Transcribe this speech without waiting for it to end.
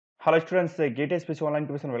Hello students, Gate Special Online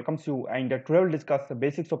Tuition welcomes you and today we'll discuss the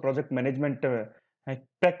basics of project management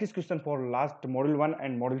practice question for last module 1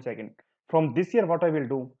 and module 2. From this year what I will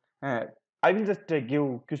do, I will just give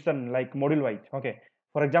question like module wise. Okay.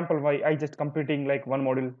 For example, why I just completing like one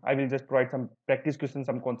module, I will just provide some practice question,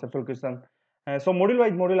 some conceptual question. So module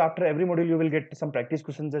wise module, after every module you will get some practice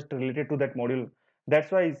questions just related to that module.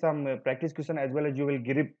 That's why some practice question as well as you will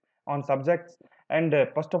give on subjects. And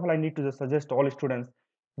first of all, I need to just suggest all students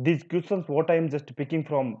these questions what I am just picking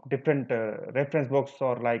from different reference books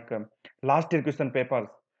or like last year question papers.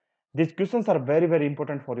 These questions are very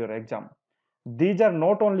important for your exam. These are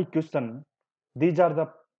not only question, these are the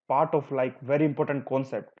part of like very important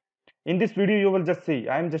concept. In this video you will just see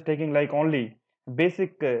I am just taking like only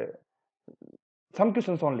basic some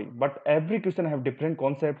questions only, but every question have different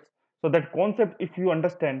concepts. So that concept if you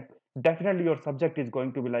understand, definitely your subject is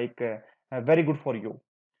going to be like very good for you.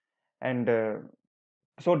 And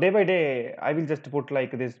so day by day I will just put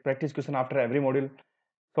like this practice question after every module.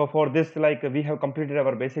 So for this, like we have completed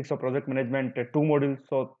our basics of project management two modules.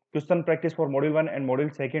 So question practice for module 1 and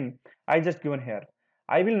module 2 I just given here.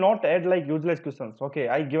 I will not add like useless questions. Okay,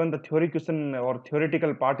 I given the theory question or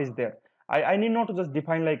theoretical part is there. I need not to just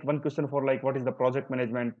define like one question for like what is the project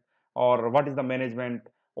management or what is the management.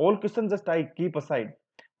 All questions just I keep aside.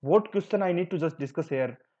 What question I need to just discuss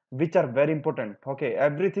here, which are very important. Okay,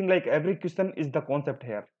 everything like every question is the concept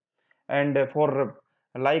here. And for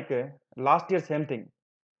like last year same thing,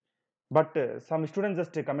 but some students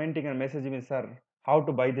just commenting and messaging me, sir, how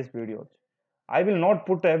to buy these videos. I will not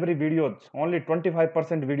put every videos. Only 25%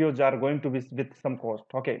 videos are going to be with some cost.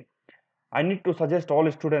 Okay. I need to suggest all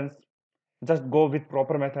students just go with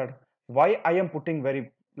proper method. Why I am putting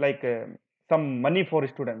very like some money for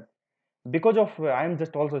students? Because of I am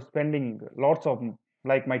just also spending lots of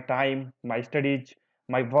like my time, my studies,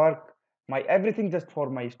 my work, my everything just for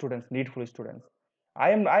my students, needful students.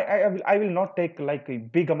 I will not take like a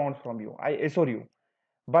big amount from you, I assure you.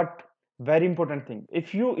 But very important thing,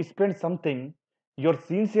 if you spend something, your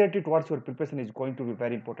sincerity towards your preparation is going to be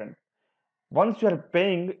very important. Once you are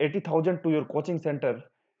paying 80,000 to your coaching center,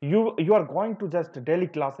 you are going to just daily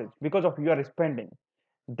classes because of you are spending.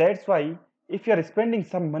 That's why if you are spending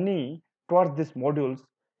some money towards these modules,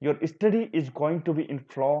 your study is going to be in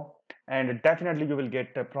flow, and definitely you will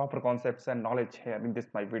get proper concepts and knowledge here in this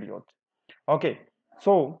my videos. Okay.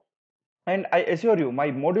 So, and I assure you my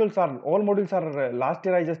modules are all modules are last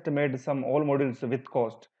year I just made some all modules with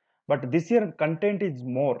cost, but this year content is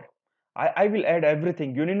more. I will add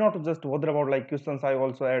everything. You need not to just bother about like questions. I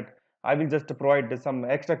also add, I will just provide some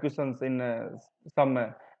extra questions in some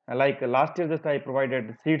like last year just I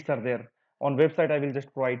provided seats are there on website. I will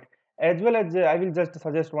just provide as well as I will just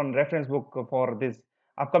suggest one reference book for this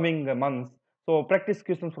upcoming months. So practice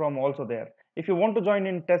questions from also there. If you want to join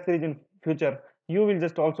in test series in future, you will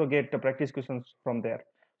just also get the practice questions from there.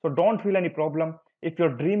 So don't feel any problem. If your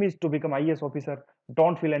dream is to become IAS officer,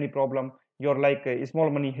 don't feel any problem. You're like small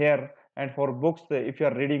money here. And for books, if you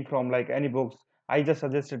are reading from like any books, I just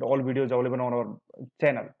suggested all videos available on our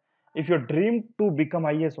channel. If your dream to become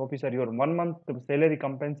IAS officer, your 1 month salary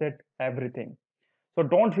compensate everything. So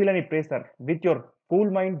don't feel any pressure. With your cool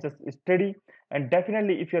mind, just study. And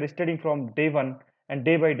definitely, if you're studying from day one and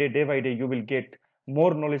day by day, you will get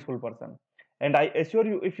more knowledgeful person. And I assure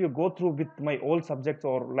you, if you go through with my all subjects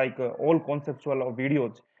or like all conceptual or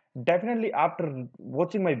videos, definitely after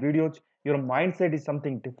watching my videos, your mindset is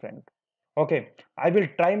something different. Okay, I will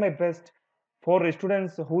try my best for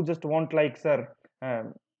students who just want like, sir,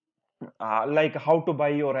 um, like how to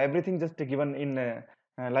buy or everything just given in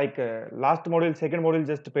like last module second module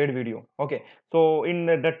just paid video. Okay, so in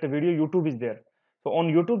that video YouTube is there. So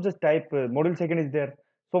on YouTube just type module second is there.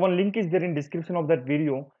 So one link is there in description of that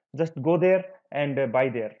video, just go there and buy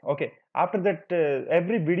there. Okay, after that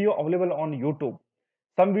every video available on YouTube,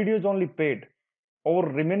 some videos only paid or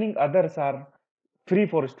remaining others are free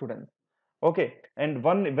for students. Okay, and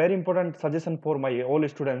one very important suggestion for my all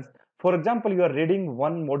students. For example, you are reading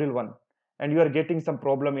one module one, and you are getting some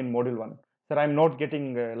problem in module one. Sir, I'm not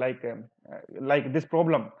getting like this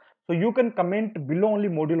problem. So you can comment below only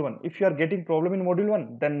module one. If you are getting problem in module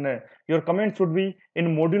one, then your comment should be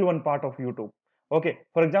in module one part of YouTube. Okay.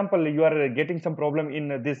 For example, you are getting some problem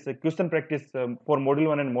in this question practice for module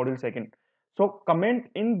one and module second. So comment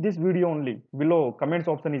in this video only. Below comments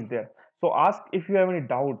option is there. So ask if you have any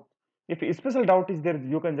doubt. If a special doubt is there,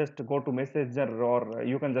 you can just go to messenger or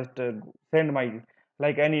you can just send my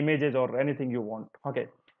like any images or anything you want. Okay.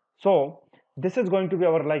 So this is going to be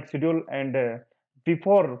our like schedule. And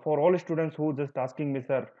before for all students who just asking me,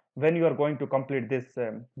 sir, when you are going to complete this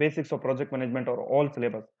basics of project management or all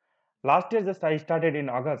syllabus, Last year just I started in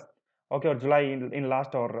August, okay, or July in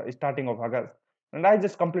last or starting of August, and I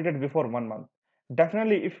just completed before 1 month.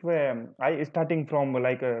 Definitely, if I starting from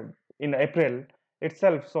like in April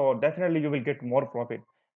itself, so definitely you will get more profit.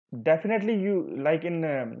 Definitely you like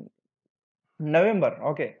in November,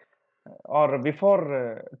 okay, or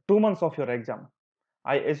before 2 months of your exam,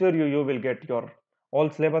 I assure you, you will get your all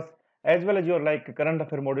syllabus as well as your like current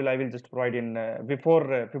affair module. I will just provide in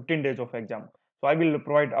before 15 days of exam. So I will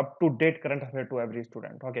provide up to date current affair to every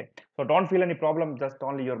student. Okay. So don't feel any problem. Just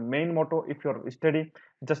only your main motto. If you're study,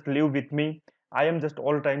 just live with me. I am just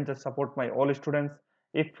all time just support my all students.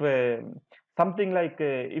 If something like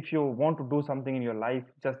if you want to do something in your life,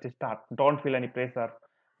 just start. Don't feel any pressure.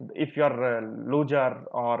 If you are a loser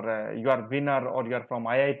or you are winner or you are from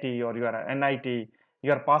IIT or you are NIT,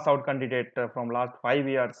 you are pass out candidate from last 5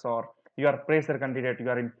 years or you are fresher candidate, you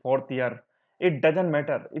are in fourth year, it doesn't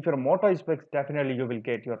matter. If your motto is fixed, definitely you will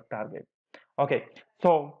get your target. Okay,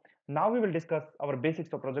 so now we will discuss our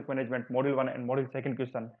basics of project management module 1 and module 2nd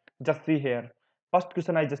question. Just see here, first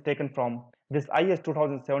question I just taken from this IS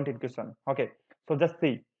 2017 question. Okay, so just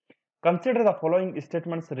see, consider the following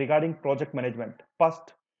statements regarding project management.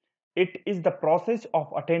 First, it is the process of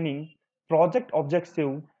attaining project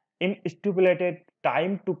objective in stipulated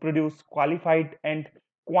time to produce qualified and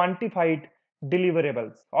quantified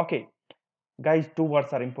deliverables. Okay, guys, two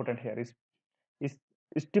words are important here: is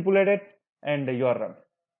stipulated and your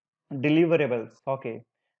deliverables. Okay,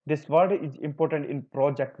 this word is important in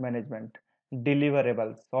project management.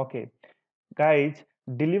 Deliverables. Okay, guys,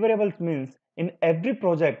 deliverables means in every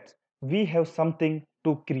project we have something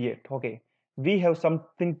to create. Okay, we have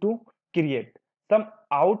something to create, some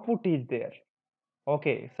output is there.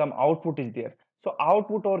 Okay, some output is there. So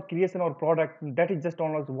output or creation or product, that is just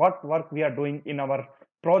on us what work we are doing in our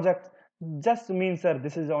project. Just means sir,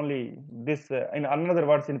 this is only this in another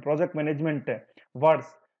words, in project management words,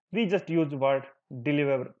 we just use word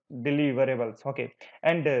deliverables. Okay,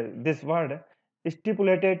 and this word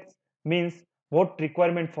stipulated means what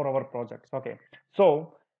requirement for our projects. Okay,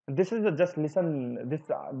 so this is the just listen,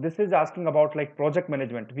 this is asking about like project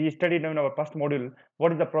management. We studied in our first module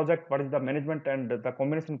what is the project, what is the management, and the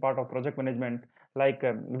combination part of project management. Like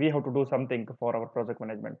we have to do something for our project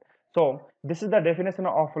management. So this is the definition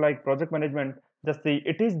of like project management. Just see,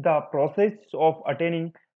 it is the process of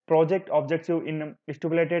attaining project objective in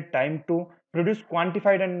stipulated time to produce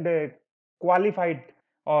quantified and qualified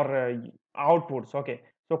or outputs. Okay,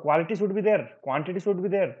 so quality should be there, quantity should be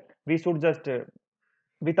there. We should just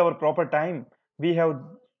with our proper time, we have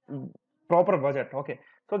mm, proper budget. Okay,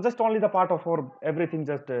 so just only the part of our everything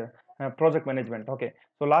just project management. Okay,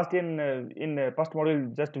 so last in first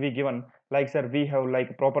module just we given like sir, we have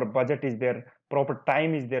like proper budget is there, proper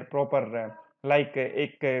time is there, proper like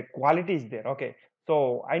एक quality is there. Okay,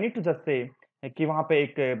 so I need to just say कि वहाँ पे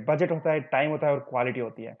एक budget होता है, time होता है और quality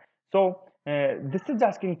होती है. So this is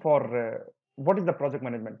asking for what is the project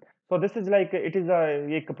management. So this is like it is a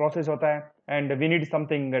एक process होता है and we need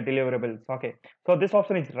something deliverables. Okay, so this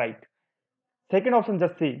option is right. Second option,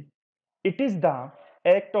 just see, it is the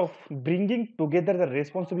act of bringing together the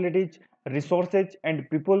responsibilities, resources, and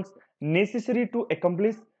peoples necessary to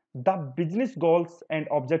accomplish the business goals and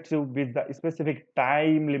objective with the specific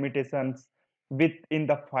time limitations within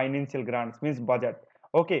the financial grants, means budget.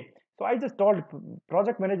 Okay, so I just told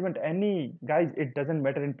project management, any guys, it doesn't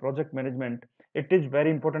matter in project management. It is very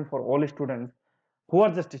important for all students who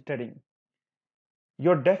are just studying.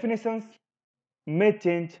 Your definitions may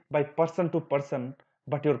change by person to person,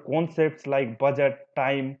 but your concepts like budget,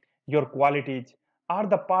 time, your qualities are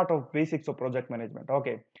the part of basics of project management.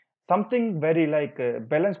 Okay, something very like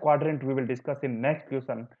balance quadrant we will discuss in next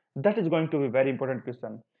question. That is going to be very important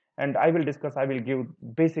question, and I will discuss. I will give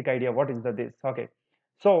basic idea what is the this. Okay,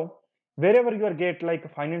 so wherever you are get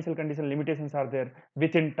like financial condition limitations are there,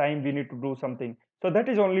 within time we need to do something. So that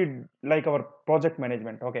is only like our project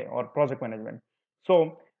management. Okay, or project management.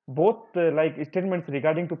 So both like statements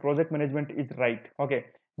regarding to project management is right. Okay,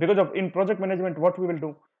 because of in project management what we will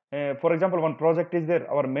do, for example, one project is there,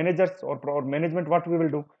 our managers or management, what we will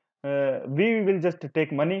do, we will just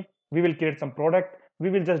take money, we will create some product, we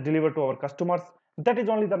will just deliver to our customers. That is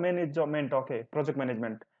only the management. Okay, project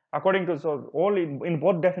management according to, so all in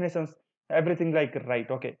both definitions everything like right.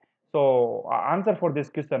 Okay, so answer for this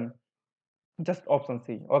question just option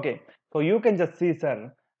C. Okay, so you can just see,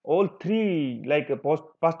 sir, all three like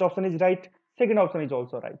first option is right, second option is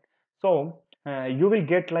also right. So you will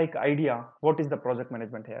get like idea what is the project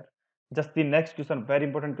management here. Just the next question, very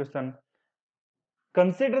important question.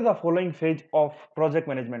 Consider the following phase of project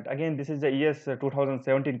management. Again, this is the years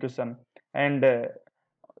 2017 question, and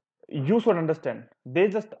you should understand. They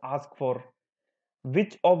just ask for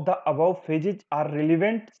which of the above phases are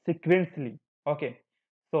relevant sequentially. Okay,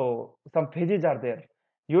 so some phases are there.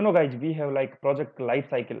 You know, guys, we have like project life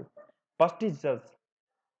cycle. First is just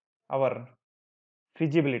our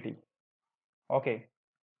feasibility. Okay,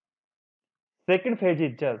 second phase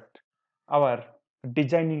is just our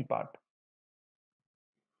designing part.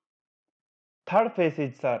 Third phase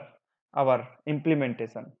is sir our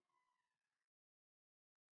implementation.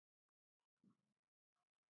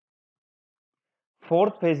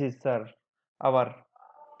 Fourth phase is sir our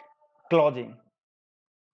closing.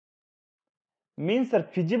 Means sir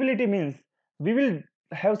feasibility means we will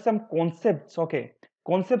have some concepts. Okay,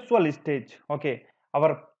 conceptual stage. Okay,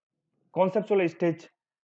 our conceptual stage.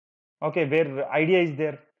 Okay, where idea is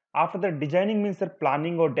there. After that, designing means sir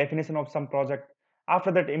planning or definition of some project.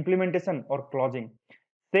 After that, implementation or closing.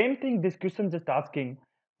 Same thing, this question just asking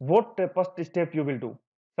what first step you will do.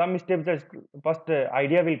 Some steps just first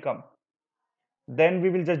idea will come, then we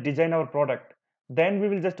will just design our product, then we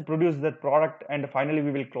will just produce that product, and finally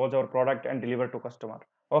we will close our product and deliver to customer.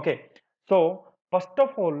 Okay, so first of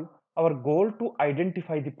all, our goal to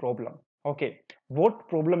identify the problem. Okay, what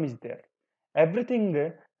problem is there?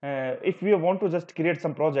 Everything, if we want to just create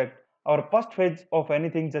some project, our first phase of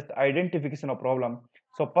anything just identification of problem.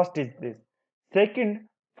 So first is this. Second,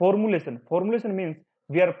 formulation means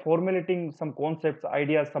we are formulating some concepts,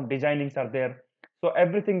 ideas, some designings are there. So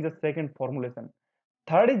everything just second, formulation.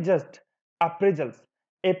 Third is just appraisals.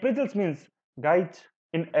 Appraisals means, guys,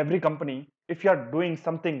 in every company, if you are doing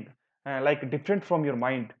something like different from your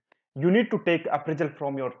mind, you need to take appraisal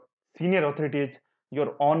from your senior authorities,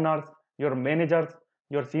 your owners, your managers,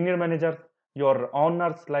 your senior managers, your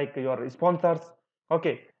owners, like your sponsors,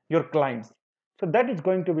 okay, your clients. So that is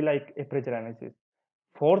going to be like appraisal analysis.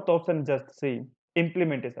 Fourth option, just see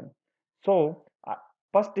implementation. So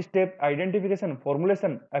first step, identification,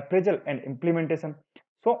 formulation, appraisal, and implementation.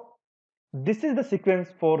 So this is the sequence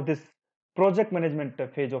for this project management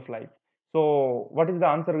phase of life. So what is the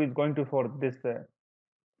answer is going to for this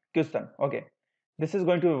question? Okay, this is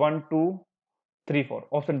going to be 1 2 3 4.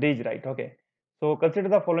 Option D is right. Okay, so consider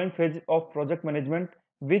the following phase of project management.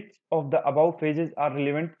 Which of the above phases are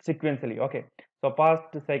relevant sequentially? Okay, so first,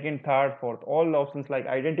 second, third, fourth, all the options like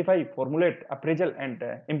identify, formulate, appraisal, and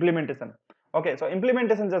implementation. Okay, so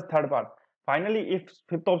implementation is just third part. Finally, if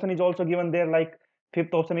fifth option is also given there, like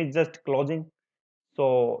fifth option is just closing.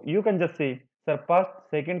 So you can just see, sir, first,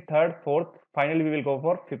 second, third, fourth. Finally, we will go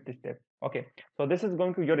for fifth step. Okay. So this is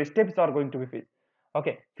going to, your steps are going to be fit.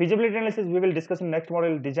 Okay. Feasibility analysis we will discuss in next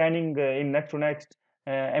model. Designing in next to next.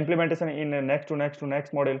 Implementation in next to next to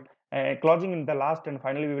next model. Closing in the last, and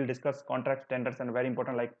finally we will discuss contract standards and very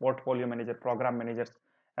important like portfolio manager, program managers,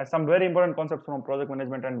 some very important concepts from project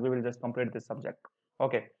management, and we will just complete this subject.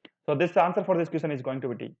 Okay. So this answer for this question is going to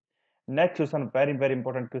be D. Next question, very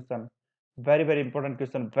important question, very important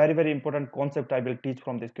question, very important concept I will teach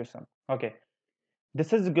from this question. Okay,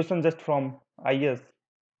 this is a question just from IS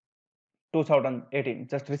 2018,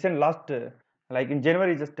 just recent last like in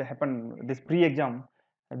January just happened this pre-exam.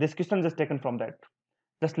 This question just taken from that.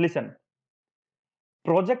 Just listen.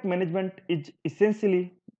 Project management is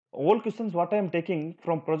essentially, all questions what I am taking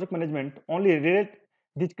from project management only relate,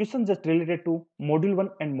 these questions just related to module 1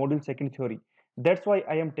 and module 2 theory. That's why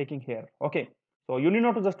I am taking here. Okay, so you need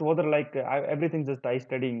not to just bother like everything just I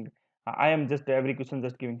studying. I am just every question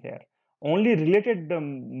just giving here, only related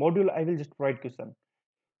module I will just provide question.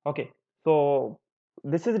 Okay, so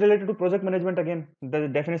this is related to project management again, the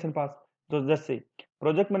definition part. So just say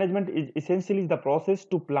project management is essentially the process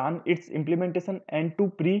to plan its implementation and to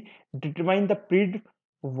predetermine the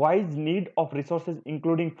pre-wise need of resources,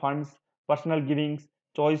 including funds, personal givings,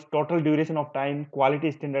 choice, total duration of time, quality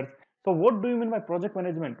standards. So what do you mean by project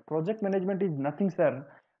management? Project management is nothing, sir,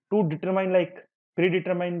 to determine like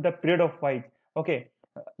predetermine the period of wise. Okay,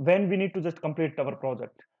 when we need to just complete our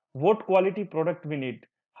project, what quality product we need,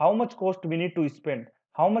 how much cost we need to spend,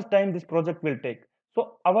 how much time this project will take.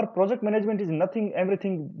 So our project management is nothing,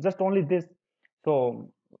 everything, just only this. So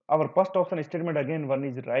our first option statement again one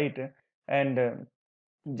is right, and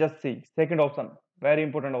just see second option, very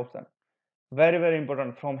important option, very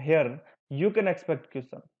important. From here you can expect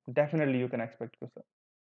question, definitely you can expect question.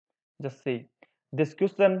 Just see this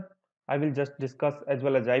question, I will just discuss as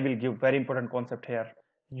well as I will give very important concept here.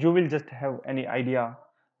 You will just have any idea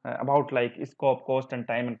about like scope, cost, and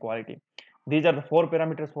time and quality. These are the four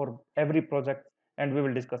parameters for every project, and we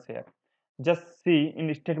will discuss here. Just see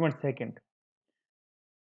in statement second,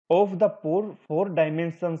 of the four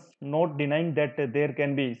dimensions, not denying that there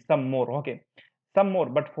can be some more. Okay, some more,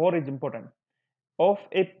 but four is important. Of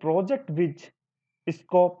a project which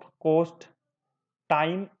scope, cost,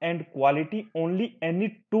 time and quality, only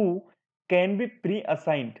any two can be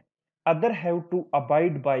pre-assigned. Other have to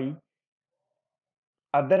abide by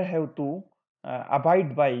other have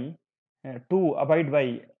abide by to abide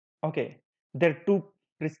by, okay, their two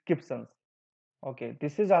prescriptions. Okay,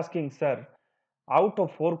 this is asking, sir, out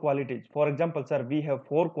of four qualities, for example, sir, we have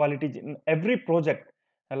four qualities in every project,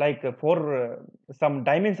 like four some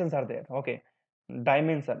dimensions are there. Okay,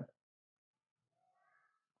 dimension.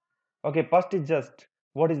 Okay, first is just,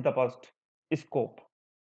 what is the first? Scope.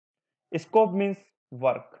 Scope means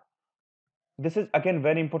work. This is again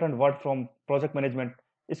very important word from project management.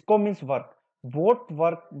 Scope means work. What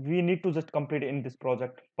work we need to just complete in this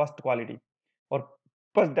project? First quality or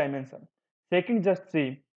first dimension. Second, just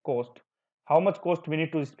see cost. How much cost we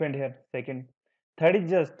need to spend here? Second. Third is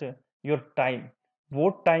just your time.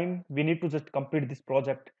 What time we need to just complete this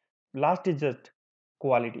project? Last is just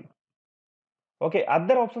quality. Okay,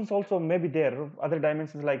 other options also may be there. Other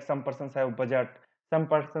dimensions, like some persons have budget, some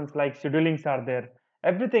persons like schedulings are there.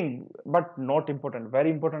 Everything, but not important. Very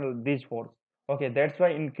important are these four. Okay, that's why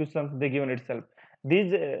in questions they given itself.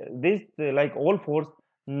 These like all fours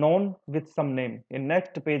known with some name. In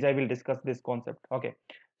next page I will discuss this concept. Okay,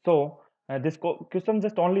 so this question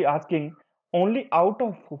just only asking, only out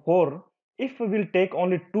of four, if we will take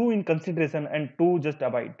only two in consideration and two just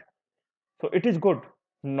abide. So it is good.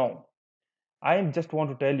 No, I just want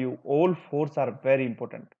to tell you all fours are very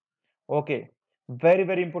important. Okay, very,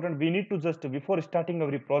 very important. We need to just, before starting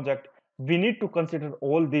every project, we need to consider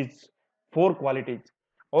all these four qualities.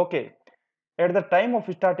 Okay, at the time of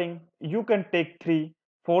starting, you can take three,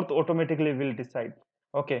 fourth automatically will decide.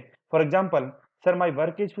 Okay, for example, sir, my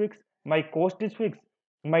work is fixed, my cost is fixed,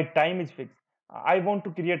 my time is fixed. I want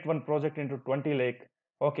to create one project into 20 lakh.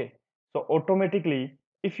 Okay, so automatically,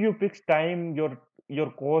 if you fix time,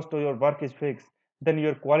 your cost or your work is fixed, then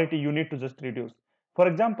your quality you need to just reduce. For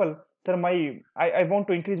example, sir, I want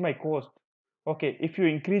to increase my cost. Okay, if you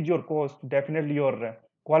increase your cost, definitely your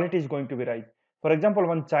quality is going to be rise. For example,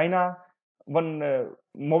 one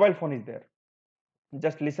mobile phone is there.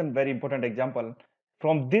 Just listen, very important example.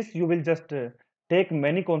 From this you will just take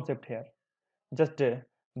many concept here. Just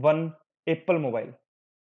one Apple mobile,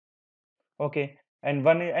 okay, and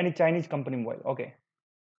one any Chinese company mobile, okay,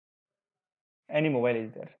 any mobile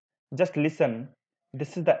is there. Just listen,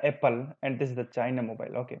 this is the Apple and this is the China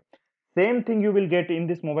mobile. Okay, same thing you will get in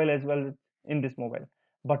this mobile as well, in this mobile,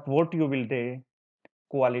 but what you will get?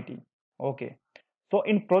 Quality. Okay, so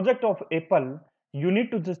in project of Apple, you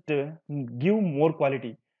need to just give more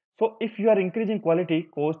quality. So if you are increasing quality,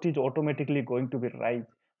 cost is automatically going to be rise.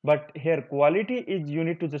 But here quality is, you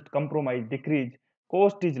need to just compromise, decrease,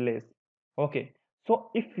 cost is less. Okay, so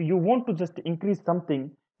if you want to just increase something,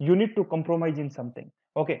 you need to compromise in something.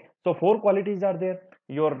 Okay, so four qualities are there.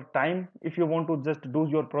 Your time, if you want to just do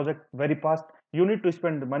your project very fast, you need to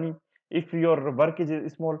spend money. If your work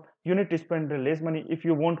is small, you need to spend less money. If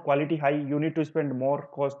you want quality high, you need to spend more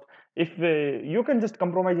cost. If you can just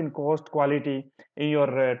compromise in cost, quality, in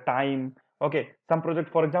your time. Okay, some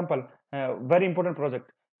project, for example, very important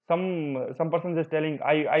project, some person is telling,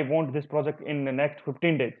 I want this project in the next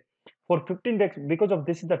 15 days. For 15 days, because of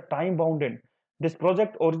this is the time bounded, this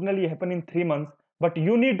project originally happened in 3 months, but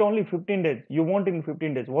you need only 15 days, you want in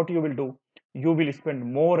 15 days, what you will do? You will spend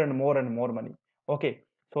more and more and more money. Okay,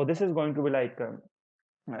 so this is going to be like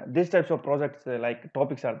these types of projects, like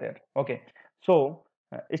topics are there. Okay, so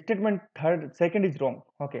statement third second is wrong.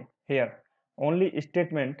 Okay, here only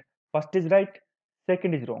statement first is right,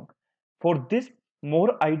 second is wrong. For this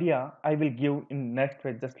more idea I will give in next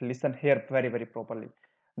page. Just listen here very, very properly.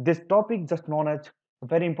 This topic just known as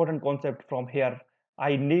very important concept from here.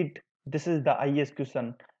 I need, this is the IES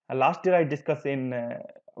question. Last year I discussed in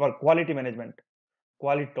our quality management,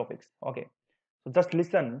 quality topics. Okay, so just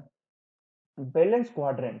listen. Balance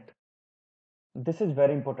quadrant, this is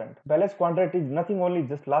very important. Balance quadrant is nothing, only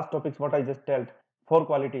just last topics what I just told. Four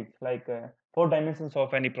qualities, like four dimensions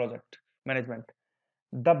of any project management.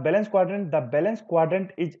 The balance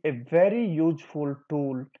quadrant is a very useful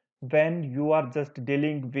tool when you are just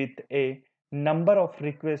dealing with a number of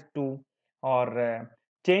requests to, or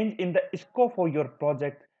change in the scope of your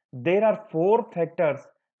project. There are four factors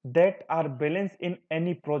that are balanced in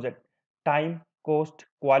any project: time, cost,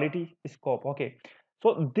 quality, scope. Okay,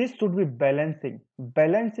 so this should be balancing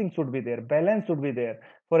should be there, balance should be there.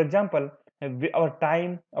 For example, our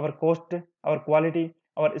time, our cost, our quality,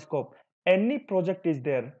 our scope, any project is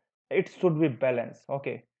there, it should be balanced.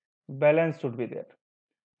 Okay, balance should be there.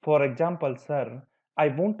 For example, sir, I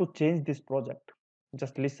want to change this project.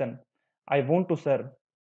 Just listen, I want to, sir,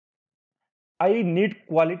 I need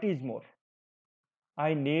quality is more,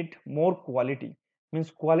 I need more quality.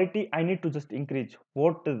 means quality I need to just increase.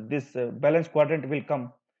 What this balance quadrant will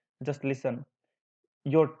come, just listen.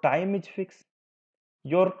 Your time is fixed,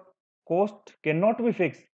 your cost cannot be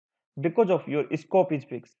fixed because of your scope is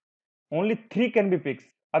fixed. Only three can be fixed,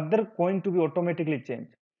 other going to be automatically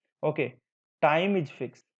changed. Okay, time is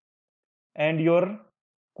fixed, and your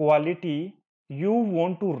quality, you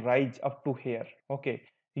want to rise up to here. Okay,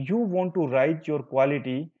 you want to rise your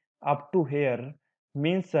quality up to here,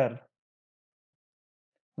 means sir,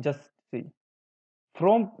 just see,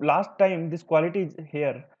 from last time this quality is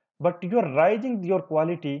here, but you are rising your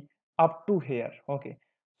quality up to here. Okay,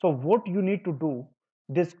 so what you need to do,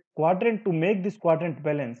 this quadrant, to make this quadrant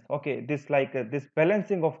balance, okay, this like this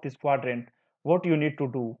balancing of this quadrant, what you need to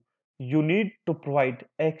do, you need to provide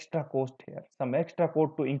extra cost here, some extra code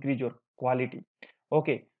to increase your quality.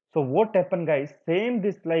 Okay, so what happened guys, same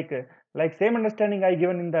this like same understanding I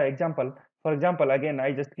given in the example. For example, again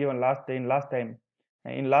I just given last in last time,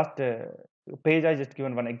 in last page I just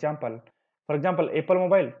given one example. For example, Apple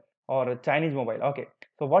mobile or Chinese mobile. Okay,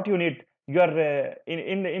 so what you need, you are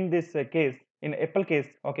in this case, in Apple case.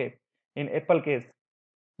 Okay, in Apple case,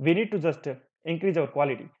 we need to just increase our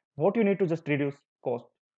quality. What you need to just reduce cost,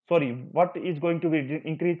 sorry, what is going to be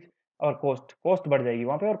increase our cost, cost बढ़ जाएगी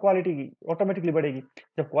वहां पे और quality automatically बढ़ेगी.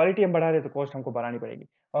 जब quality हम बढ़ा रहे हैं तो कॉस्ट हमको बढ़ानी पड़ेगी.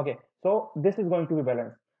 Okay, so this is going to be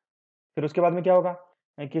balance. फिर उसके बाद में क्या होगा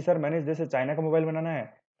कि सर मैंने जैसे चाइना का मोबाइल बनाना है,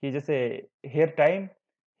 कि जैसे hair time,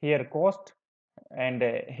 hair cost, and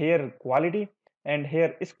hair quality, and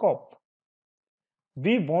hair scope,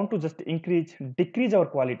 we want to just decrease our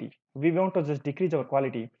quality, we want to just decrease our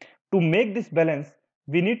quality. To make this balance,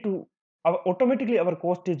 we need to, automatically our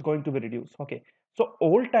cost is going to be reduced. Okay, so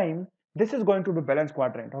all time this is going to be balance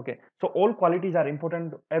quadrant. Okay, so all qualities are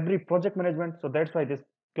important every project management, so that's why this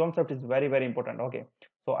concept is very very important. Okay,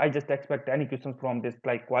 so I just expect any questions from this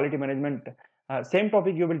like quality management. Same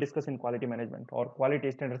topic you will discuss in quality management or quality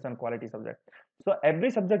standards and quality subject. So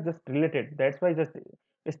every subject just related, that's why just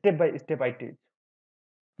step by step I teach.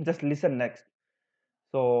 Just listen next.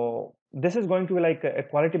 So this is going to be like a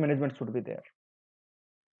quality management should be there.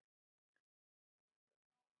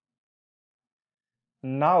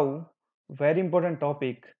 Now, very important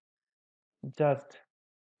topic, just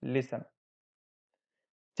listen.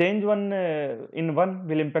 Change one in one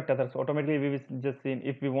will impact others. Automatically we will just see,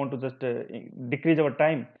 if we want to just decrease our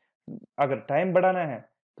time, अगर time बढ़ाना है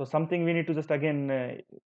तो something we need to just again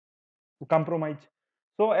compromise.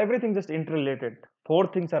 So everything just interrelated. Four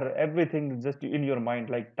things are everything just in your mind,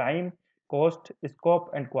 like time, cost,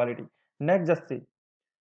 scope, and quality. Next, just see,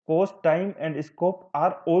 cost, time, and scope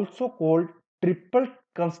are also called triple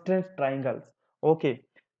constraint triangles. Okay,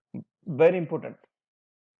 very important.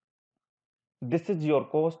 This is your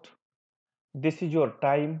cost, this is your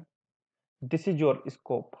time, this is your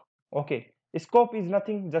scope. Okay, scope is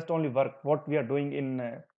nothing, just only work what we are doing in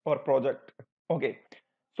our project. Okay,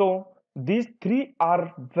 so these three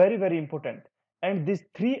are very very important, and these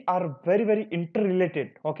three are very very interrelated.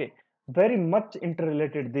 Okay, very much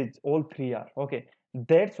interrelated, these all three are. Okay,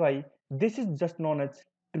 that's why this is just known as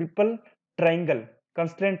triple triangle,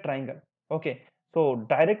 constraint triangle. Okay, so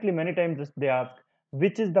directly many times just they ask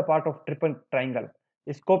which is the part of triple triangle.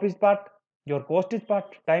 Scope is part, your cost is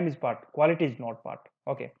part, time is part, quality is not part.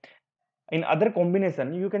 Okay, in other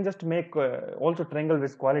combination you can just make also triangle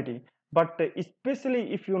with quality, but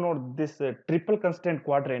especially if you know this triple constraint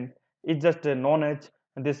quadrant is just known as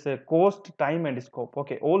this cost, time, and scope.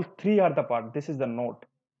 Okay, all three are the part, this is the note.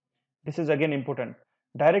 This is again important.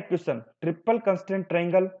 Direct question, triple constraint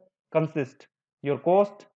triangle consists your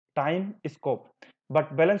cost, time, scope,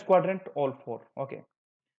 but balance quadrant all four. Okay,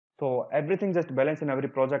 so everything just balance in every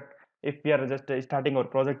project. If we are just starting our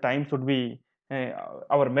project, time should be uh,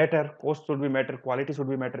 our matter, cost should be matter, quality should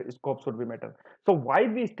be matter, scope should be matter. So why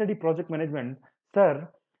we study project management, sir?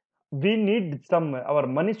 We need some, our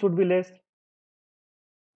money should be less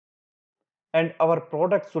and our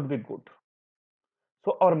products should be good.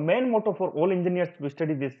 So our main motto for all engineers to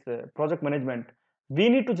study this project management, we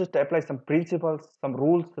need to just apply some principles, some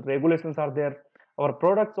rules, regulations are there. Our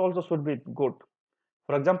products also should be good.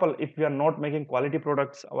 For example, if we are not making quality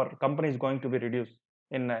products, our company is going to be reduced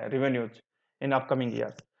in revenues in upcoming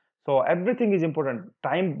years. So everything is important.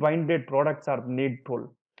 Time-binded products are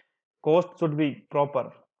needful. Cost should be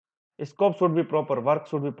proper. Scope should be proper. Work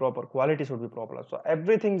should be proper. Quality should be proper. So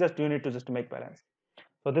everything just you need to just make balance.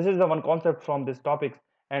 So this is the one concept from this topic,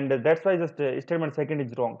 and that's why just statement second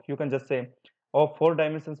is wrong. You can just say, of four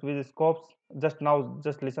dimensions with scopes. Just now,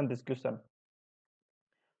 just listen this question.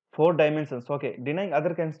 Four dimensions. Okay, denying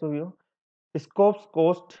other kinds of view. Scopes,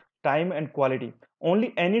 cost, time, and quality.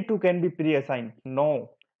 Only any two can be pre-assigned.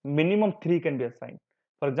 No. minimum three can be assigned.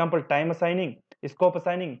 For example, time assigning, scope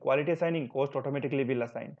assigning, quality assigning, cost automatically will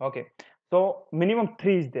assign. Okay, so minimum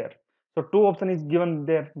three is there. So two option is given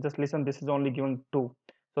there. Just listen, this is only given two,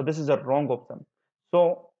 so this is a wrong option.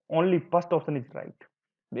 So only first option is right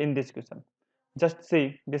in this question. Just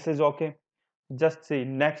see, this is okay. Just see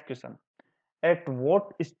next question. At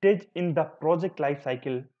what stage in the project life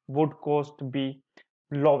cycle would cost be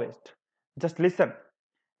lowest? Just listen.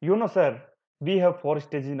 You know, sir, we have four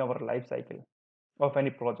stages in our life cycle of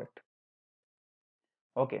any project.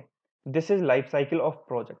 Okay, this is life cycle of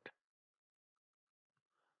project.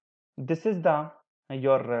 This is the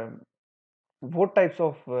your what types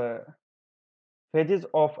of phases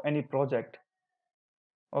of any project.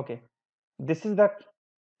 Okay, this is the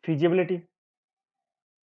feasibility.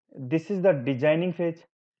 This is the designing phase,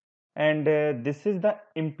 and this is the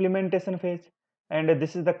implementation phase, and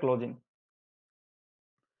this is the closing.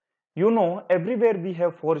 You know, everywhere we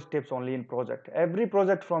have four steps only in project. Every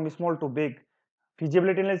project from small to big,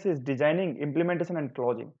 feasibility analysis, designing, implementation, and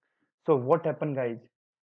closing. So what happened, guys?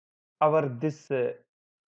 Our this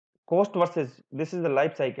cost versus this is the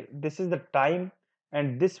life cycle. This is the time,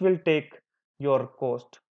 and this will take your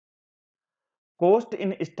cost. Cost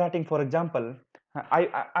in starting, for example,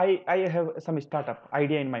 I have some startup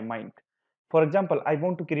idea in my mind. For example, I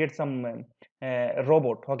want to create some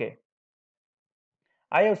robot. Okay,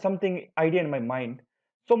 I have something idea in my mind.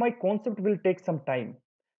 So my concept will take some time.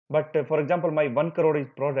 But for example, my 1 crore is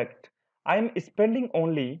product. I am spending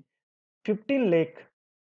only 15 lakh.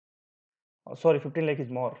 Sorry, 15 lakh is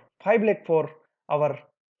more. 5 lakh for our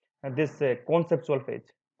this conceptual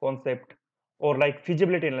phase, concept or like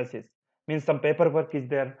feasibility analysis. Means some paperwork is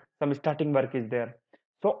there, some starting work is there.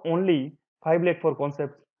 So only 5 lakh for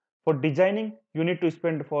concepts. For designing, you need to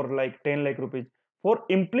spend for like 10 lakh rupees. For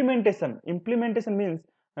implementation means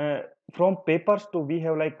from papers to we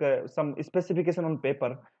have like some specification on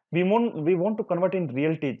paper. We want to convert in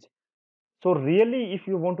realities. So really, if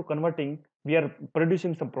you want to converting, we are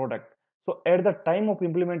producing some product. So at the time of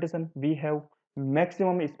implementation, we have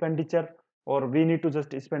maximum expenditure, or we need to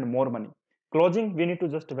just spend more money. Closing, we need to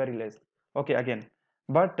just very less. Okay, again.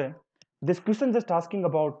 But this question just asking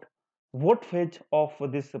about what phase of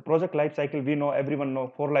this project life cycle. We know, everyone know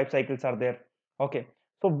four life cycles are there. Okay.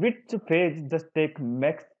 So which phase just take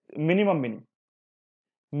minimum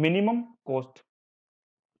cost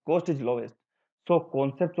is lowest. So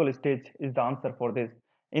conceptual stage is the answer for this.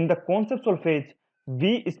 In the conceptual phase,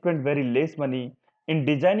 we spend very less money. In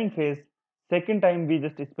designing phase, second time we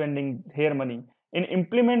just spending here money. In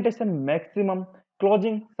implementation, maximum.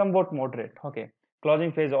 Closing, somewhat moderate. Okay,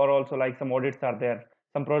 closing phase or also like some audits are there,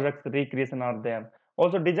 some projects recreation are there.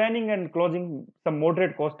 Also designing and closing, some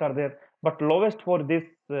moderate costs are there, but lowest for this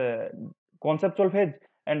conceptual phase,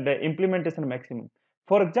 and implementation maximum.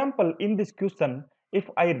 For example, in this question, if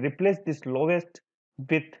I replace this lowest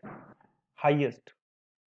with highest,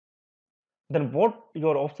 then what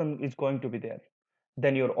your option is going to be there?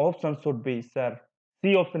 Then your option should be, sir,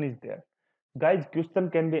 C option is there. Guys,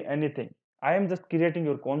 question can be anything. I am just creating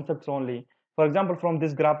your concepts only. For example, from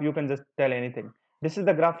this graph, you can just tell anything. This is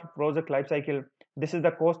the graph project life cycle. This is the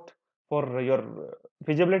cost for your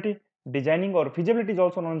feasibility, designing, or feasibility is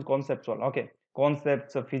also known as conceptual. Okay,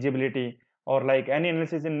 concepts of feasibility or like any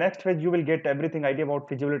analysis. In next phase, you will get everything idea about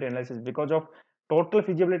feasibility analysis because of total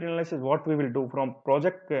feasibility analysis. What we will do from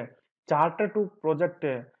project charter to project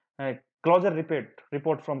closure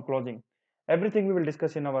report from closing. Everything we will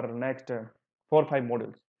discuss in our next 4 or 5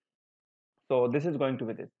 modules. So this is going to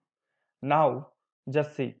be this. Now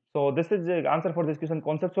just see. So this is the answer for this question.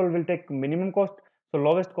 Conceptual will take minimum cost. So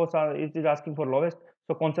lowest cost it is asking for lowest.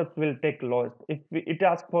 So concept will take lowest. If it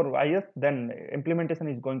asks for highest, then implementation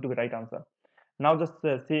is going to be right answer. Now just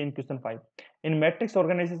see in question 5. In matrix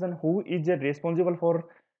organization, who is responsible for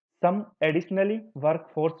some additionally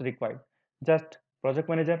workforce required? Just project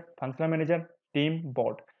manager, functional manager, team,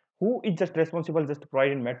 board. Who is just responsible just to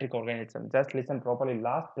provide in matrix organization? Just listen properly.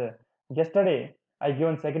 Last yesterday I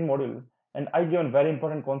given second module, and I given very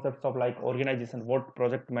important concepts of like organization, what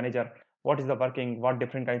project manager, what is the working, what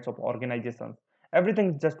different kinds of organizations.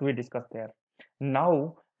 Everything just we discussed there.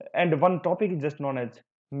 Now, and one topic is just known as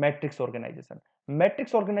matrix organization.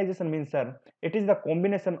 Matrix organization means, sir, it is the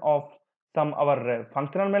combination of some our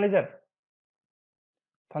functional manager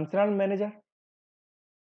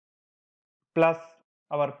plus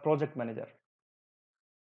our project manager.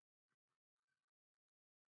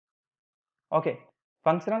 Okay,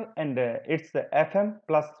 functional, and it's the FM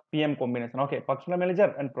plus PM combination. Okay, functional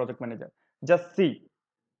manager and project manager. Just see,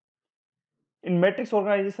 in matrix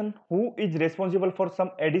organization, who is responsible for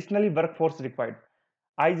some additionally workforce required?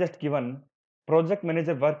 I just given Project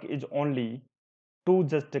manager work is only to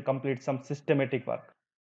just complete some systematic work,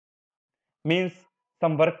 means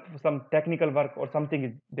some work, some technical work or something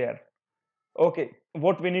is there. Okay,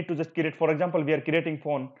 what we need to just create, for example, we are creating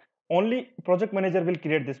phone, only project manager will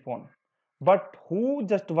create this phone, but who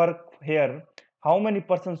just work here, how many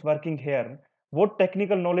persons working here, what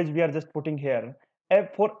technical knowledge we are just putting here.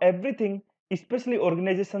 For everything, especially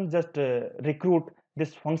organization just recruit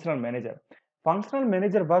this functional manager. Functional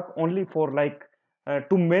manager work only for like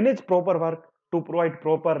to manage proper work, to provide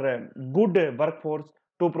proper good workforce,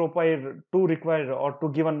 to provide, to require or to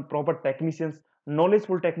given proper technicians,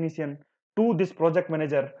 knowledgeful technician to this project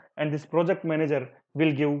manager, and this project manager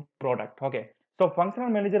will give product. Okay, so functional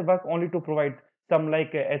manager work only to provide some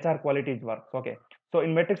like HR qualities work. Okay, so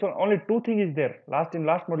in matrix only two things is there. Last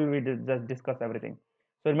module we just discuss everything.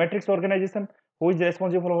 So in matrix organization, who is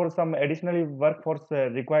responsible for some additional workforce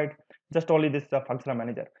required, just only this functional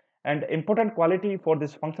manager. And important quality for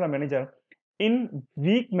this functional manager, in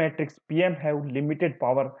weak matrix PM have limited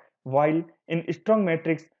power, while in strong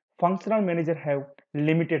matrix functional manager have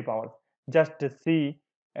limited power. Just see,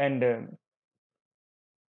 and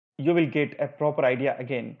you will get a proper idea.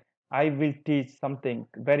 Again, I will teach something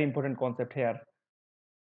very important concept here.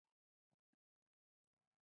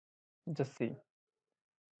 Just see,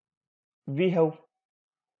 we have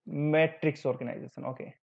matrix organization.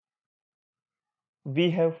 Okay,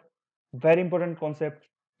 we have very important concept,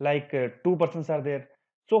 like two persons are there.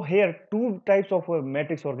 So here two types of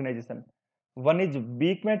matrix organization, one is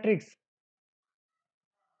weak matrix,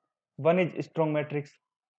 one is strong matrix.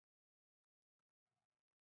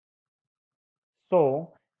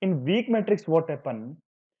 So in weak matrix what happen,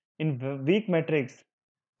 in weak matrix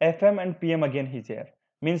FM and PM again is here,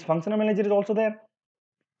 means functional manager is also there,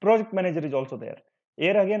 project manager is also there.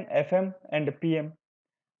 Here again FM and PM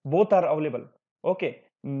both are available. Okay,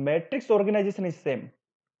 matrix organization is same.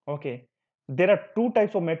 Okay, there are two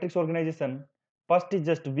types of matrix organization. First is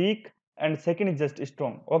just weak and second is just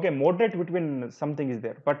strong. Okay, moderate between something is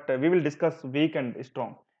there, but we will discuss weak and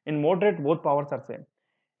strong. In moderate both powers are same.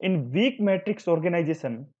 In weak matrix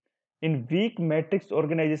organization, in weak matrix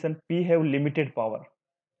organization P have limited power.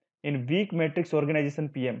 In weak matrix organization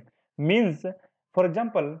PM means, for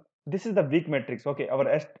example, this is the weak matrix. Okay,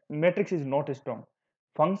 our matrix is not strong.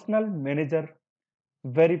 Functional manager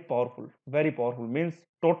very powerful, means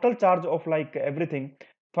total charge of like everything,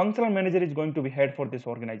 functional manager is going to be head for this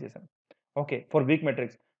organization. Okay, for weak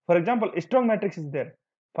matrix. For example, strong matrix is there,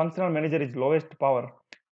 functional manager is lowest power,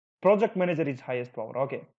 project manager is highest power.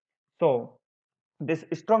 Okay, so this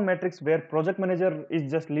strong matrix where project manager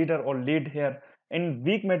is just leader or lead here, in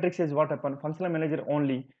weak matrix is what happen, functional manager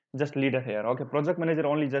only just leader here. Okay, project manager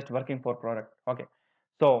only just working for product. Okay,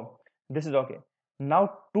 so this is okay.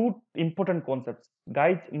 Now two important concepts,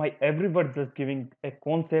 guys, my every word just giving a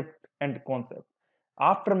concept and concept.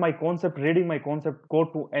 After my concept, reading my concept, go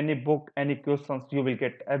to any book, any questions, you will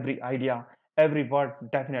get every idea, every word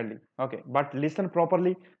definitely. Okay, but listen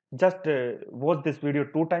properly. Just watch this video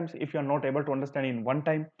two times if you are not able to understand in one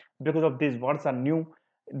time, because of these words are new.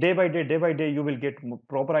 Day by day you will get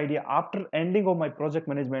proper idea. After ending of my project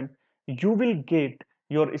management, you will get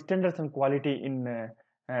your standards and quality in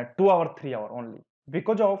 2 hour 3 hour only,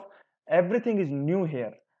 because of everything is new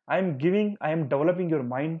here. I am developing your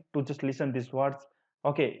mind to just listen these words.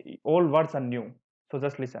 Okay, all words are new, so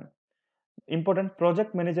just listen. Important,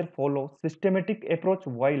 project manager follow systematic approach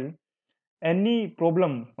while any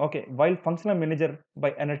problem. Okay, while functional manager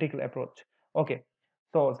by analytical approach. Okay,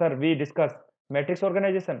 so sir, we discuss matrix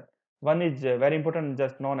organization. One is very important,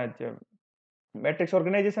 just known as matrix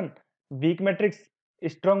organization, weak matrix,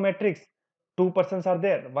 strong matrix. Two persons are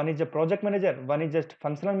there, one is a project manager, one is just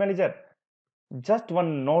functional manager. Just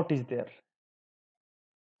one note is there,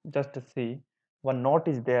 just see, one note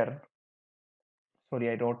is there. Sorry,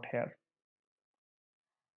 I wrote here.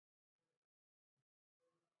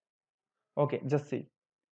 Okay, just see,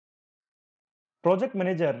 project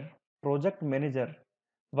manager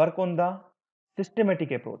work on the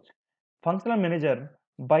systematic approach, functional manager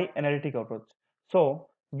by analytic approach. So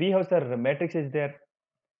we have, sir, matrix is there.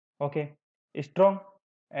 Okay, strong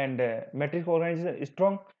and matrix organization is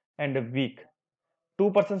strong and weak.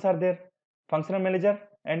 Two persons are there, functional manager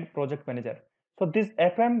and project manager. So this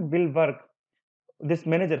FM will work, this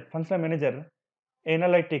manager, functional manager,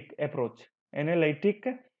 analytic approach, analytic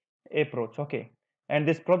approach. Okay, and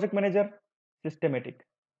this project manager, systematic.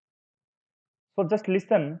 So just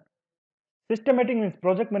listen. Systematic means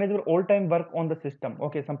project manager all time work on the system.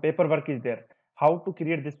 Okay, some paperwork is there. How to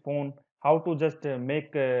create this phone, how to just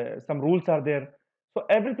make some rules are there. So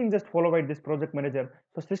everything just follow by this project manager.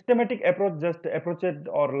 So systematic approach just approach it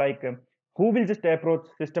or like Who will just approach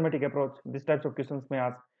systematic approach? These types of questions may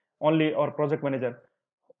ask only or project manager.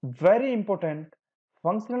 Very important,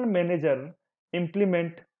 functional manager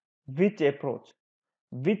implement which approach?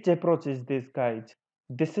 Which approach is this, guys?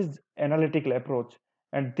 This is analytical approach,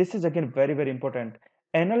 and this is again very very important.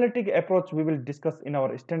 Analytic approach we will discuss in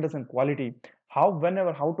our standards and quality. How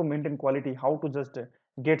whenever how to maintain quality, how to just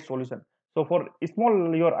get solution. So for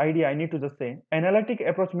small your idea, I need to just say analytic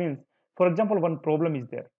approach means, for example, one problem is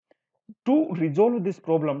there. To resolve this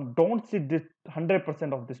problem, don't see this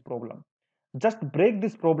 100% of this problem. Just break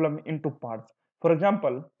this problem into parts. For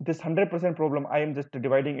example, this 100% problem I am just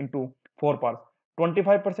dividing into four parts: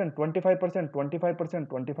 25%, 25%, 25%,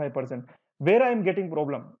 25%. Where I am getting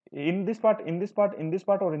problem? In this part, in this part, in this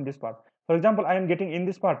part, or in this part? For example, I am getting in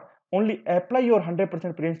this part. Only apply your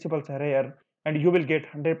 100% principles here, and you will get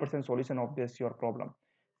 100% solution of this your problem.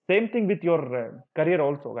 Same thing with your career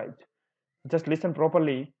also, guys. Just listen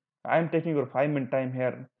properly. I am taking your 5 minute time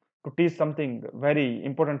here to teach something very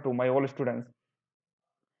important to my all students.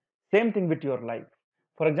 Same thing with your life.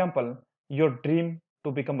 For example, your dream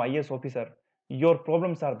to become IAS officer, your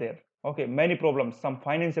problems are there. Okay, many problems, some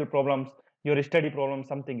financial problems, your study problems,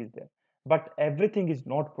 something is there. But everything is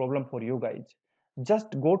not problem for you guys.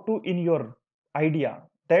 Just go to in your idea.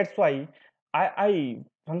 That's why I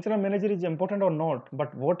functional manager is important or not,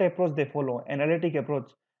 but what approach they follow, analytic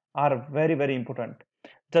approach are very, very important.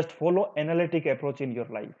 Just follow analytic approach in your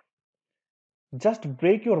life. Just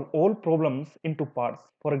break your all problems into parts.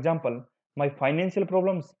 For example, my financial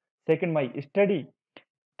problems, second my study,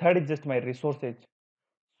 third is just my resources.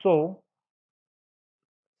 So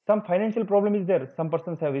some financial problem is there, some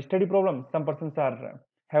persons have study problems, some persons are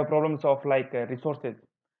have problems of like resources.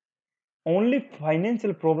 Only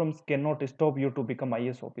financial problems cannot stop you to become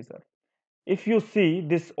IS officer. If you see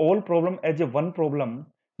this all problem as a one problem,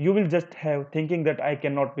 you will just have thinking that I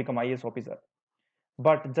cannot become IS officer.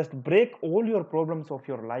 But just break all your problems of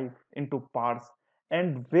your life into parts,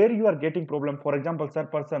 and where you are getting problem. For example, sir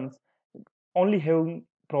persons only having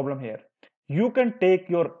problem here, you can take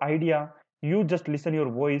your idea, you just listen your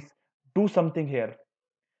voice, do something here.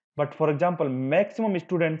 But for example, maximum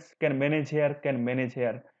students can manage here, can manage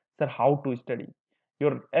here. Sir, how to study?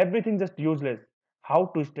 Your everything just useless.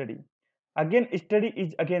 How to study? Again, study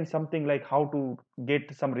is again something like how to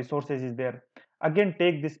get some resources is there. Again,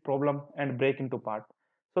 take this problem and break into part.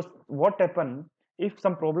 So what happen, if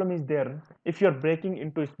some problem is there, if you are breaking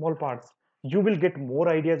into small parts, you will get more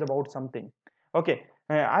ideas about something. Okay,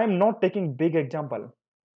 I am not taking big example,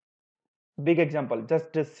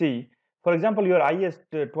 just see. For example, your is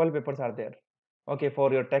 12 papers are there, okay,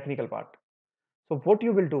 for your technical part. So what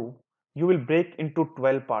you will do, you will break into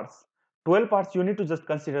 12 parts. 12 parts you need to just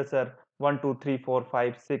consider, sir. 1 2 3 4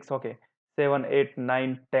 5 6, okay, 7 8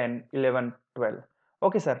 9 10 11 12.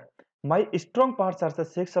 Okay, sir, my strong parts are the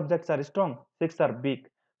six subjects are strong, six are big.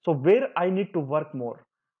 So where I need to work more?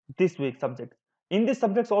 This week subjects. In these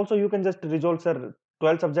subjects also you can just resolve, sir.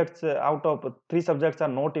 12 subjects, out of three subjects are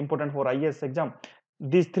not important for IAS exam.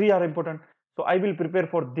 These three are important, so I will prepare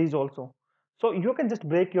for these also. So you can just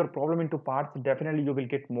break your problem into parts. Definitely you will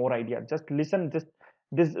get more idea. Just listen. Just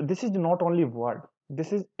this is not only word.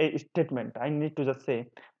 This is a statement. I need to just say,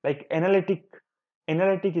 like analytic.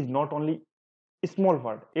 Analytic is not only a small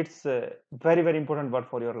word. It's a very very important word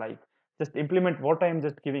for your life. Just implement what I am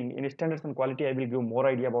just giving in standards and quality. I will give more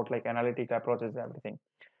idea about like analytic approaches, everything.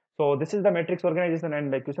 So this is the matrix organization,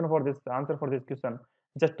 and the question for this answer for this question,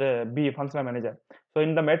 just be a functional manager. So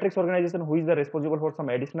in the matrix organization, who is the responsible for some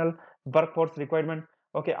additional workforce requirement?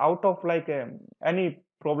 Okay, out of like any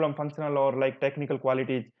problem, functional or like technical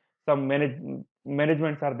qualities, some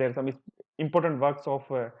managements are there. Some important works of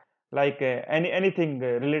like anything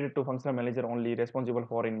related to functional manager only responsible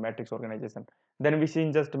for in matrix organization. Then we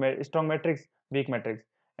see just strong matrix, weak matrix,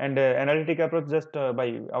 and analytic approach just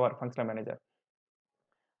by our functional manager.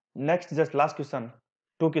 Next, just last question.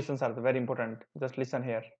 Two questions are very important. Just listen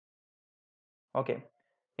here. Okay.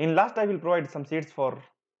 In last, I will provide some seeds for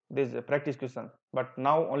this practice question. But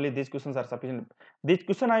now only these questions are sufficient. This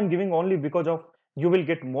question I am giving only because of you will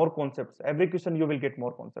get more concepts. Every question you will get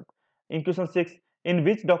more concept. In question 6, in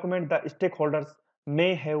which document the stakeholders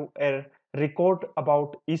may have a record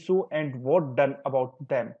about issue and what done about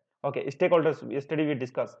them. Okay, stakeholders yesterday we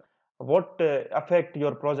discussed what affect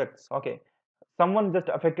your projects. Okay, someone just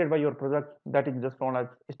affected by your project, that is just known as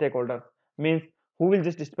stakeholder. Means who will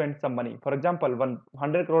just spend some money. For example,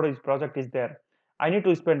 100 crore is project is there, I need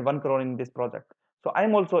to spend 1 crore in this project. So I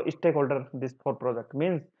am also a stakeholder this for project.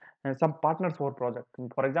 Means some partners for project.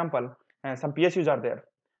 For example, some PSUs are there.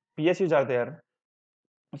 PSUs are there.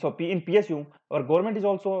 So in PSU, our government is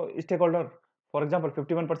also a stakeholder For example,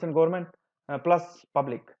 51% government plus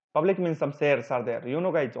public. Public means some shares are there. You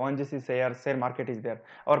know, guys, ONGC shares, share market is there.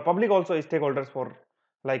 Our public also is stakeholders for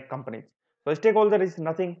like companies. So stakeholder is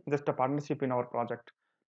nothing, just a partnership in our project.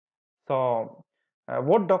 So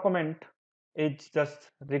what document is just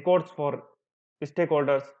records for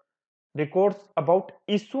stakeholders, records about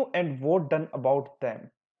issue and what done about them.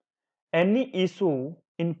 Any issue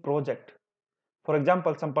in project, for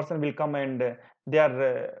example, some person will come and they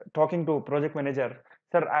are talking to project manager.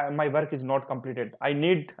 Sir, my work is not completed. I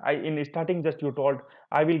in starting just you told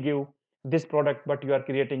I will give this product, but you are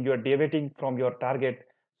creating, you are deviating from your target.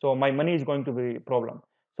 So my money is going to be problem.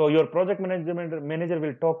 So your project management manager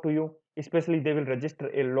will talk to you. Especially they will register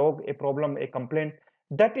a log, a problem, a complaint.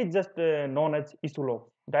 That is just known as issue log.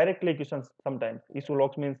 Directly questions sometimes. Issue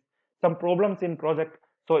logs means some problems in project.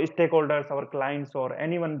 So stakeholders, our clients, or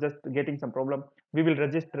anyone just getting some problem, we will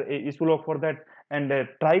register a issue log for that, and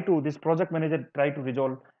try to this project manager try to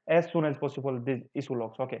resolve as soon as possible these issue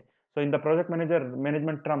logs. Okay, so in the project manager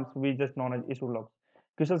management terms, we just known as issue logs.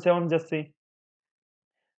 Question 7, just see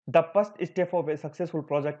the first step of a successful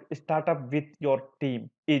project startup with your team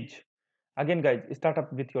is, again guys,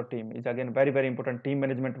 startup with your team is again very very important. Team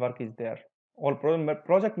management work is there. All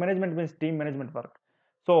project management means team management work.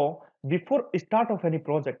 So before start of any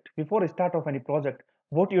project,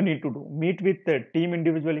 what you need to do? Meet with the team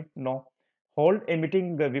individually? No. Hold a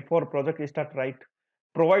meeting before project start, right?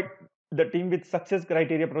 Provide the team with success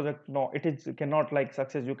criteria project? No, it is cannot like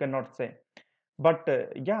success, you cannot say. But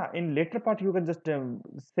yeah, in later part you can just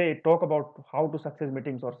say talk about how to success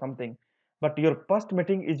meetings or something. But your first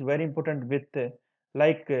meeting is very important with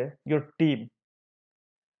your team.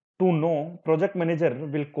 To know, project manager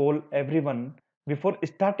will call everyone before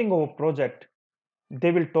starting our project.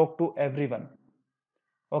 They will talk to everyone.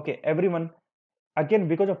 Okay, everyone. Again,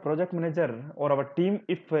 because of project manager or our team,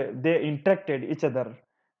 if they interacted each other,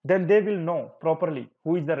 then they will know properly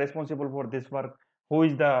who is the responsible for this work, who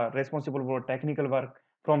is the responsible for technical work,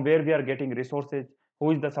 from where we are getting resources,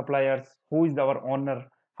 who is the suppliers, who is our owner,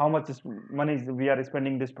 how much money we are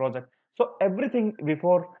spending this project. So everything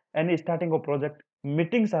before any starting of project,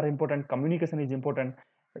 meetings are important, communication is important.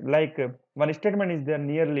 One statement is there,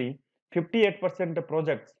 nearly 58%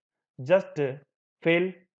 projects just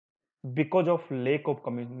fail because of lack of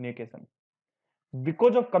communication.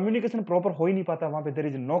 Because of communication proper हो ही नहीं पाता वहां पे. There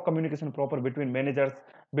is no communication proper between managers,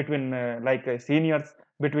 between seniors,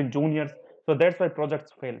 between juniors. So that's why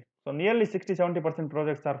projects fail. So nearly 60-70%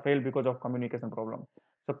 projects are failed because of communication problem.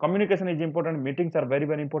 So communication is important. Meetings are very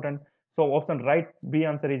very important. So option right, B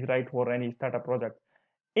answer is right for any startup project.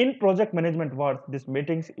 In project management words, this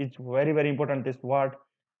meetings is very very important. This word,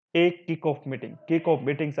 a kick-off meeting. Kick-off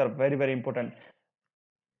meetings are very very important.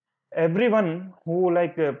 Everyone who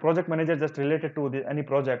project manager just related to any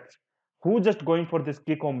projects, who just going for this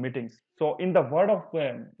kickoff meetings. So in the word of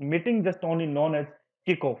meeting, just only known as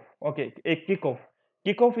kickoff. Okay, a kickoff.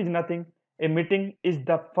 Kickoff is nothing. A meeting is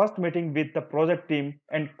the first meeting with the project team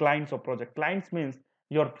and clients of project. Clients means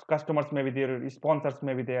your customers may be there, your sponsors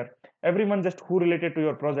may be there, everyone just who related to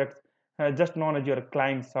your projects, just known as your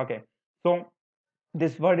clients. Okay, so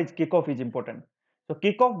this word is kickoff is important. So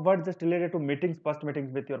kickoff word just related to meetings, first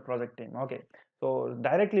meetings with your project team. Okay, so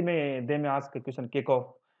directly they may ask a question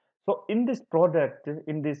kickoff. So in this project,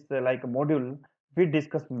 in this module, we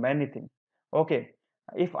discuss many things. Okay,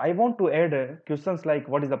 if I want to add questions like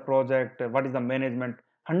what is the project, what is the management,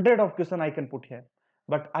 hundred of question I can put here,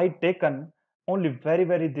 but I taken only very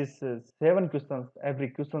very this 7 questions.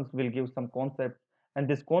 Every questions will give some concept, and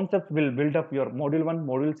this concept will build up your module 1,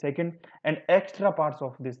 module 2, and extra parts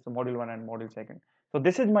of this module 1 and module 2. So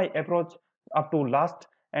this is my approach up to last,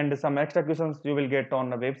 and some extra questions you will get on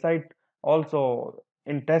the website. Also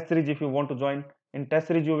in test series, if you want to join, in test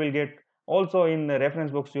series you will get, also in the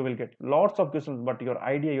reference books you will get lots of questions, but your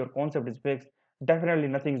idea, your concept is fixed, definitely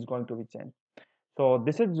nothing is going to be changed. So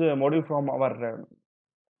this is a module from our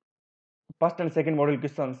first and second module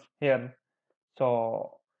questions here.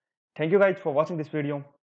 So thank you guys for watching this video.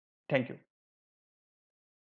 Thank you.